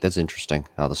guys meet? That's interesting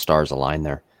how the stars align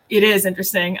there. It is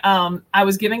interesting. I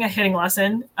was giving a hitting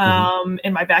lesson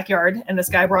in my backyard, and this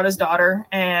guy brought his daughter,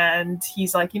 and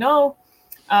he's like,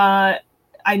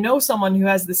 I know someone who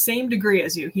has the same degree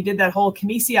as you. He did that whole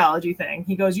kinesiology thing.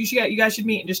 He goes, you guys should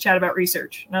meet and just chat about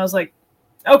research. And I was like,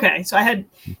 okay. So I had,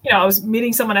 I was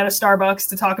meeting someone at a Starbucks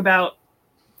to talk about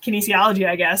kinesiology,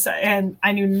 I guess. And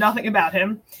I knew nothing about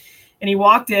him. And he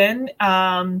walked in,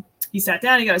 he sat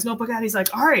down, he got his notebook out. He's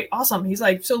like, all right, awesome. He's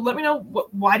like, so let me know,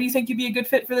 why do you think you'd be a good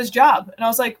fit for this job? And I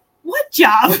was like, what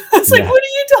job? I was like, what are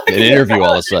you talking about? An interview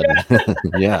all of a sudden.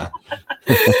 Yeah.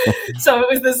 So it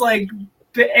was this like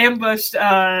ambushed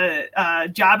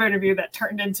job interview that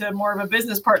turned into more of a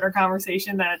business partner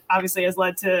conversation that obviously has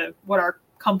led to what our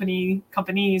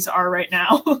companies are right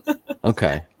now.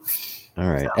 Okay. All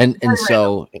right.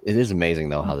 So it is amazing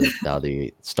though how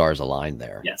the stars align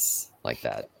there. Yes. Like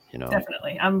that,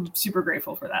 Definitely. I'm super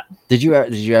grateful for that. Did you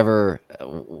ever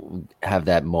have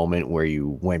that moment where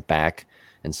you went back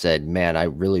and said, man, I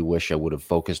really wish I would have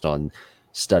focused on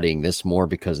studying this more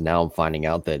because now I'm finding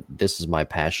out that this is my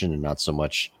passion and not so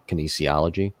much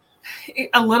kinesiology?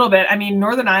 A little bit. I mean,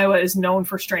 Northern Iowa is known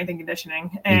for strength and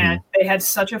conditioning, and they had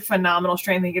such a phenomenal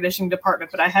strength and conditioning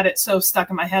department, but I had it so stuck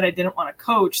in my head I didn't want to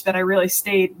coach that I really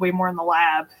stayed way more in the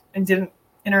lab and didn't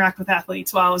interact with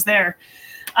athletes while I was there.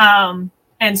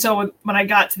 And so when I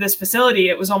got to this facility,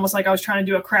 it was almost like I was trying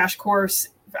to do a crash course.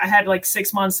 I had like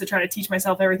 6 months to try to teach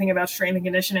myself everything about strength and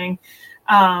conditioning,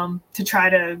 to try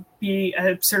to be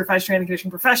a certified strength and conditioning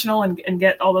professional and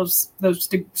get all those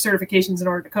certifications in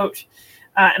order to coach.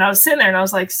 And I was sitting there and I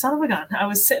was like, son of a gun. I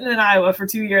was sitting in Iowa for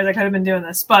 2 years. I could have been doing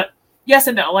this, but yes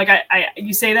and no. Like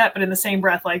you say that, but in the same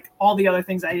breath, like all the other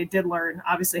things I did learn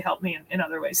obviously helped me in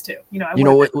other ways too. I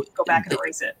wouldn't go back and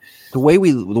erase it. The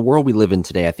world we live in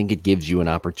today, I think it gives you an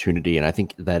opportunity. And I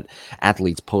think that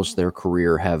athletes post their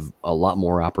career have a lot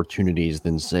more opportunities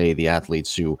than say the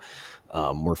athletes who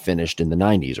were finished in the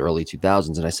 90s, early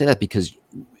 2000s. And I say that because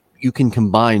you can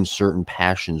combine certain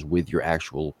passions with your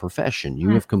actual profession.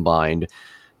 You have combined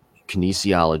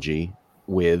kinesiology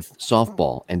with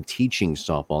softball and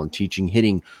teaching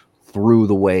hitting through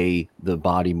the way the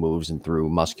body moves and through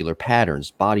muscular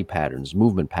patterns, body patterns,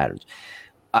 movement patterns.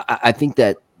 I think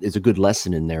that is a good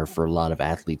lesson in there for a lot of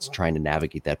athletes trying to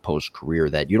navigate that post-career,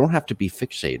 that you don't have to be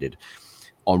fixated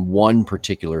on one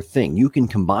particular thing. You can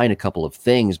combine a couple of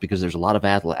things because there's a lot of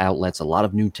outlets, a lot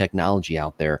of new technology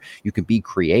out there. You can be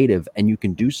creative and you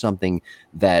can do something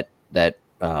that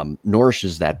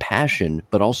nourishes that passion,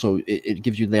 but also it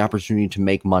gives you the opportunity to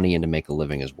make money and to make a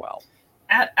living as well.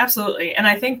 Absolutely. And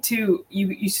I think too,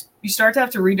 you start to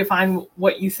have to redefine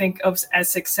what you think of as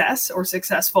success or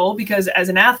successful, because as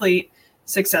an athlete,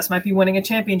 success might be winning a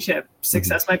championship.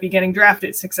 Success might be getting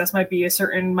drafted. Success might be a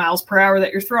certain miles per hour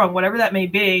that you're throwing, whatever that may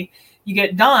be. You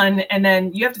get done, and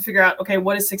then you have to figure out, okay,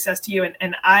 what is success to you?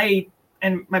 And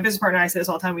my business partner and I say this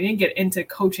all the time. We didn't get into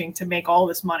coaching to make all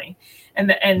this money,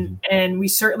 and we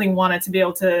certainly wanted to be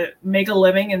able to make a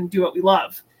living and do what we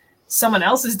love. Someone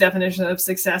else's definition of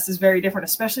success is very different,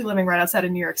 especially living right outside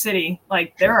of New York City.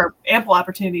 Like, there are ample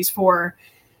opportunities for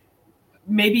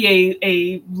maybe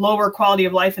a lower quality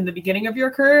of life in the beginning of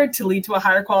your career to lead to a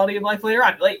higher quality of life later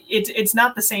on. Like, it's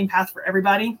not the same path for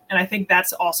everybody. And I think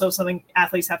that's also something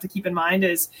athletes have to keep in mind,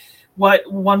 is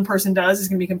what one person does is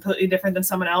going to be completely different than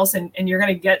someone else. And you're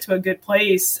going to get to a good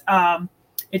place.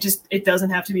 It doesn't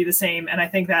have to be the same. And I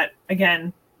think that,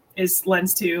 again,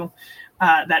 lends to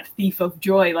that thief of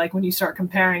joy. Like, when you start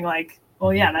comparing, like,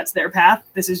 well, yeah, that's their path.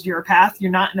 This is your path. You're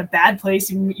not in a bad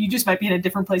place. You just might be in a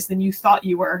different place than you thought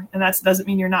you were. And that doesn't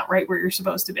mean you're not right where you're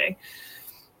supposed to be.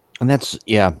 And that's,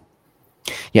 yeah.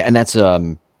 And that's,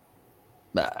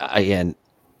 again,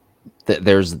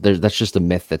 there's that's just a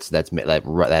myth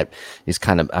that is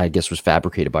kind of, I guess, was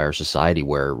fabricated by our society,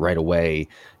 where right away,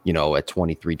 at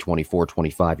 23, 24,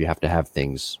 25, you have to have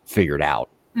things figured out.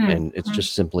 And it's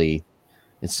just simply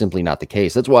not the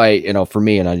case. That's why, for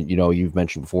me, and you've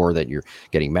mentioned before that you're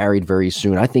getting married very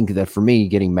soon. I think that for me,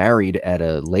 getting married at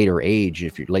a later age,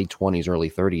 if you're late 20s, early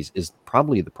 30s, is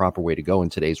probably the proper way to go in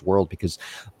today's world, because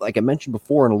like I mentioned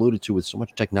before and alluded to, with so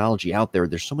much technology out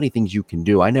there's so many things you can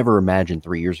do. I never imagined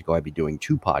 3 years ago I'd be doing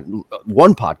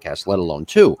one podcast, let alone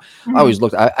two. I always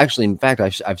looked, in fact,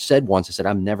 I've said once, I said,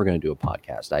 I'm never going to do a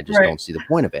podcast. I just don't see the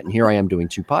point of it. And here I am doing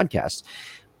two podcasts.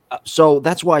 So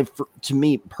that's why, to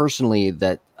me personally,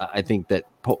 that I think that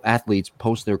athletes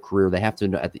post their career, they have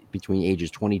to, between ages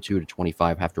 22 to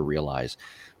 25, have to realize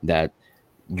that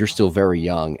you're still very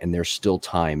young and there's still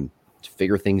time to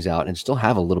figure things out and still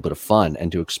have a little bit of fun and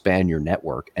to expand your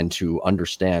network and to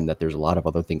understand that there's a lot of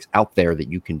other things out there that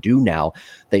you can do now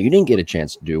that you didn't get a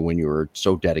chance to do when you were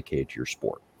so dedicated to your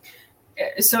sport.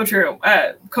 So true.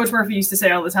 Coach Murphy used to say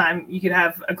all the time, you could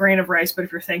have a grain of rice, but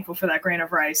if you're thankful for that grain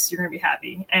of rice, you're going to be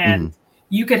happy. And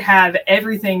you could have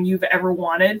everything you've ever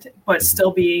wanted, but still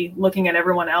be looking at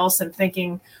everyone else and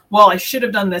thinking, well, I should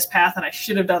have done this path and I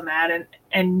should have done that.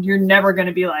 And you're never going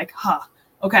to be like,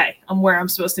 okay, I'm where I'm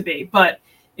supposed to be. But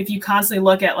if you constantly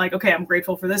look at, like, okay, I'm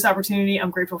grateful for this opportunity,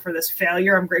 I'm grateful for this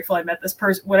failure, I'm grateful I met this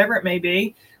person, whatever it may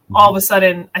be, all of a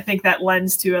sudden, I think that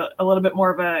lends to a little bit more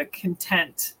of a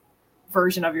content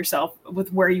version of yourself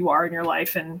with where you are in your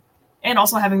life, and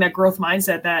also having that growth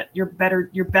mindset that your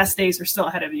best days are still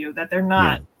ahead of you, that they're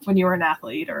not when you were an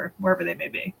athlete or wherever they may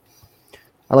be.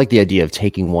 I like the idea of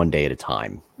taking one day at a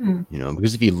time,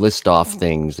 because if you list off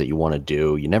things that you want to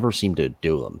do, you never seem to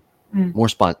do them.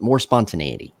 More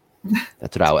spontaneity.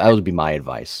 That's what that would be my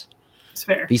advice. It's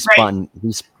fair. Be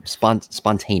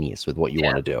spontaneous with what you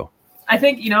want to do. I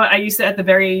think, I used to, at the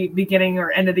very beginning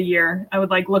or end of the year, I would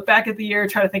look back at the year,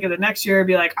 try to think of the next year,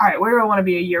 be like, all right, where do I want to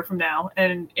be a year from now?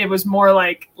 And it was more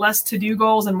like less to do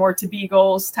goals and more to be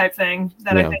goals type thing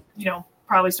that I think,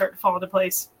 probably start to fall into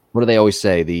place. What do they always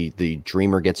say? The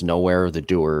dreamer gets nowhere, the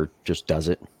doer just does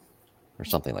it, or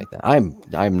something like that. I'm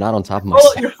not on top of my.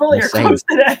 You're full of your quotes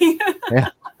today. Yeah.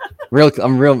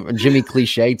 I'm real Jimmy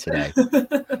cliche today.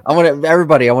 I want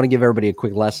to give everybody a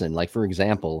quick lesson. Like, for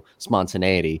example,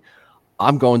 spontaneity.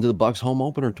 I'm going to the Bucks home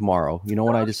opener tomorrow. You know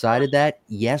when I decided that?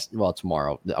 Yes. Well,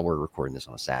 tomorrow. We're recording this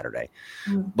on a Saturday.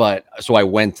 But so I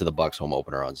went to the Bucks home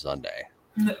opener on Sunday.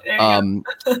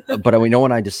 But we know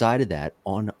when I decided that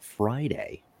on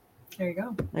Friday. There you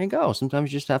go. There you go.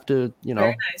 Sometimes you just have to,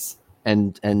 Very nice.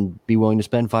 and be willing to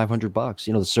spend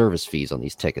 $500. The service fees on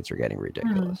these tickets are getting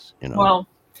ridiculous. Well,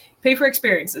 pay for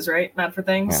experiences, right? Not for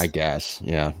things. I guess.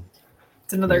 Yeah.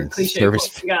 It's another cliche.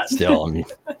 Service still.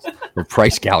 We're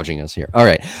price gouging us here. All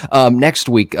right. Next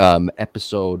week,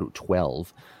 episode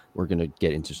 12, we're going to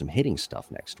get into some hitting stuff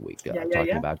next week.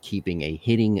 Talking about keeping a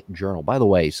hitting journal. By the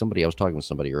way, I was talking with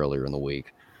somebody earlier in the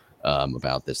week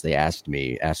about this. They asked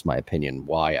my opinion.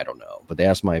 Why? I don't know. But they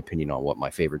asked my opinion on what my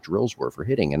favorite drills were for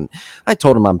hitting. And I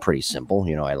told them I'm pretty simple.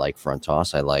 I like front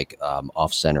toss. I like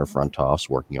off-center front toss,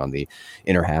 working on the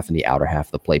inner half and the outer half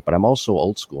of the plate. But I'm also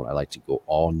old school, and I like to go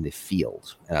on the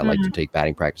field. And I like to take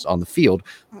batting practice on the field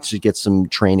to get some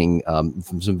training,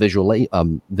 some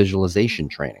visualization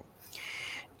training.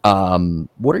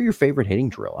 What are your favorite hitting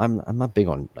drill? I'm not big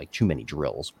on too many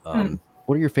drills.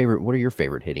 What are your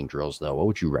favorite hitting drills, though? What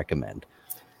would you recommend?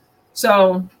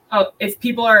 So if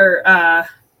people are,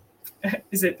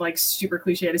 is it like super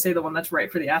cliche to say the one that's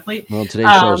right for the athlete? Well, today's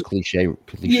show is cliche.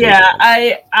 Yeah,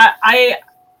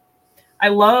 I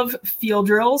love field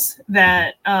drills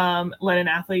that let an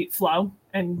athlete flow.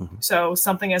 And so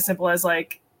something as simple as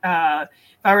like,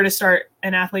 if I were to start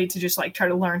an athlete to just like try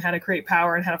to learn how to create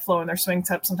power and how to flow in their swing,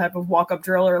 some type of walk-up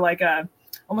drill, or like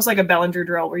almost like a Bellinger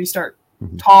drill where you start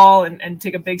tall and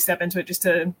take a big step into it just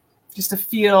to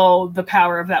feel the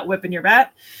power of that whip in your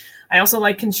bat. I also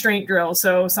like constraint drills.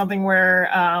 So something where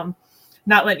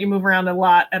not letting you move around a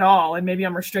lot at all. And maybe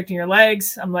I'm restricting your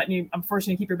legs. I'm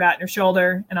forcing you to keep your bat in your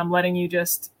shoulder, and I'm letting you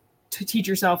just to teach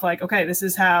yourself like, okay, this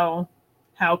is how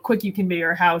quick you can be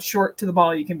or how short to the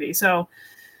ball you can be. So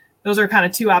those are kind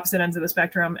of two opposite ends of the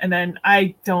spectrum. And then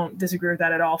I don't disagree with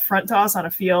that at all. Front toss on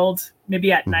a field,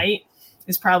 maybe at night,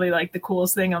 is probably like the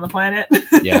coolest thing on the planet.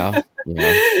 Yeah.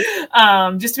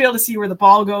 Just to be able to see where the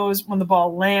ball goes, when the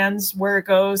ball lands, where it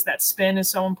goes, that spin is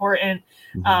so important.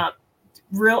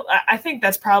 I think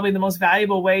that's probably the most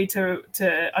valuable way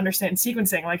to understand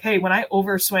sequencing. Like, hey, when I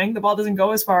overswing, the ball doesn't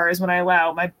go as far as when I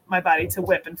allow my body to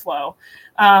whip and flow.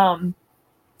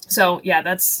 So yeah,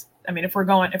 if we're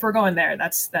going there,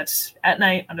 that's at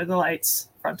night under the lights,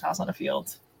 front toss on a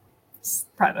field. It's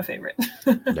probably my favorite.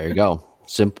 There you go.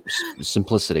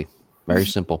 Simplicity. Very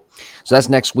simple. So that's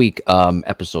next week,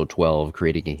 episode 12,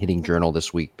 creating a hitting journal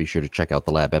this week. Be sure to check out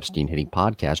the Lab Epstein Hitting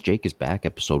Podcast. Jake is back,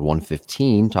 episode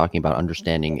 115, talking about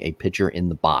understanding a pitcher in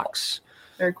the box.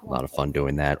 Very cool. A lot of fun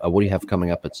doing that. What do you have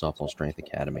coming up at Softball Strength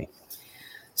Academy?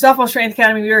 Softball Strength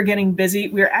Academy, we are getting busy.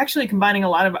 We are actually combining a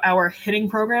lot of our hitting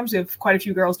programs. We have quite a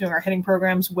few girls doing our hitting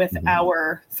programs with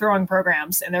our throwing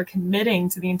programs, and they're committing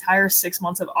to the entire 6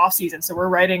 months of off season. So we're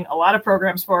writing a lot of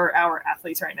programs for our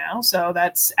athletes right now. So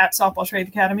that's at Softball Strength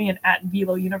Academy and at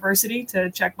Velo University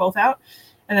to check both out.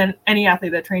 And then any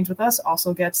athlete that trains with us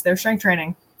also gets their strength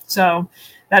training. So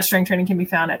that strength training can be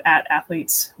found at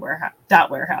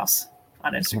athleteswarehouse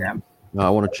on Instagram. I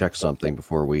want to check something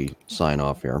before we sign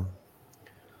off here.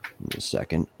 Give me a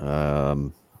second.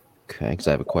 Okay, because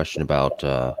I have a question about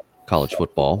college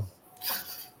football.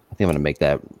 I think I'm going to make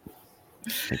that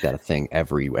a thing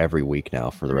every week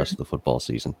now for the rest of the football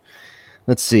season.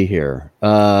 Let's see here.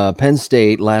 Penn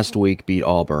State last week beat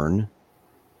Auburn,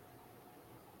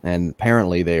 and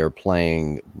apparently they are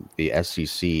playing the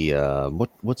SEC.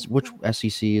 Which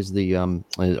SEC is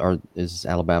is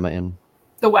Alabama in?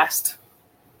 The West.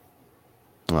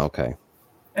 Okay.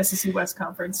 SEC West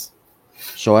Conference.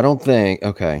 So I don't think,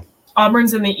 okay.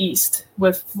 Auburn's in the East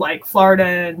with like Florida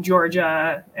and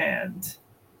Georgia and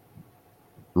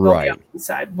right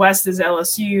side. West is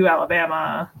LSU,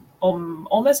 Alabama,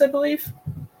 Ole Miss, I believe.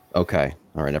 Okay.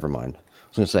 All right. Never mind. I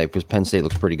was going to say, because Penn State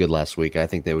looks pretty good last week, I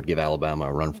think they would give Alabama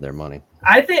a run for their money.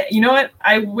 I think, you know what?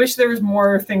 I wish there was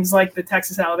more things like the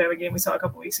Texas-Alabama game we saw a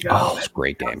couple weeks ago. Oh, it's a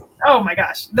great game. Oh my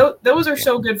gosh. Those are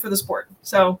so good for the sport.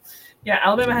 So yeah,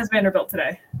 Alabama has Vanderbilt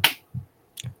today.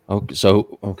 Okay,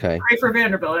 so okay. Pray for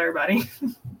Vanderbilt, everybody.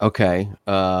 Okay.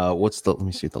 Let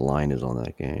me see what the line is on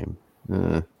that game.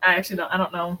 I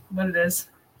don't know what it is.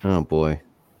 Oh boy.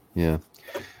 Yeah.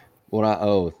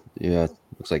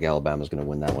 Looks like Alabama's gonna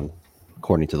win that one.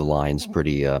 According to the lines,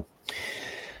 pretty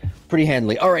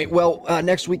handily. All right. Well,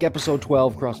 next week, episode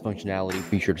 12, cross functionality.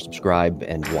 Be sure to subscribe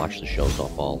and watch the show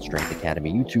Softball Strength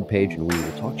Academy YouTube page, and we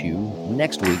will talk to you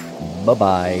next week.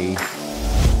 Bye-bye.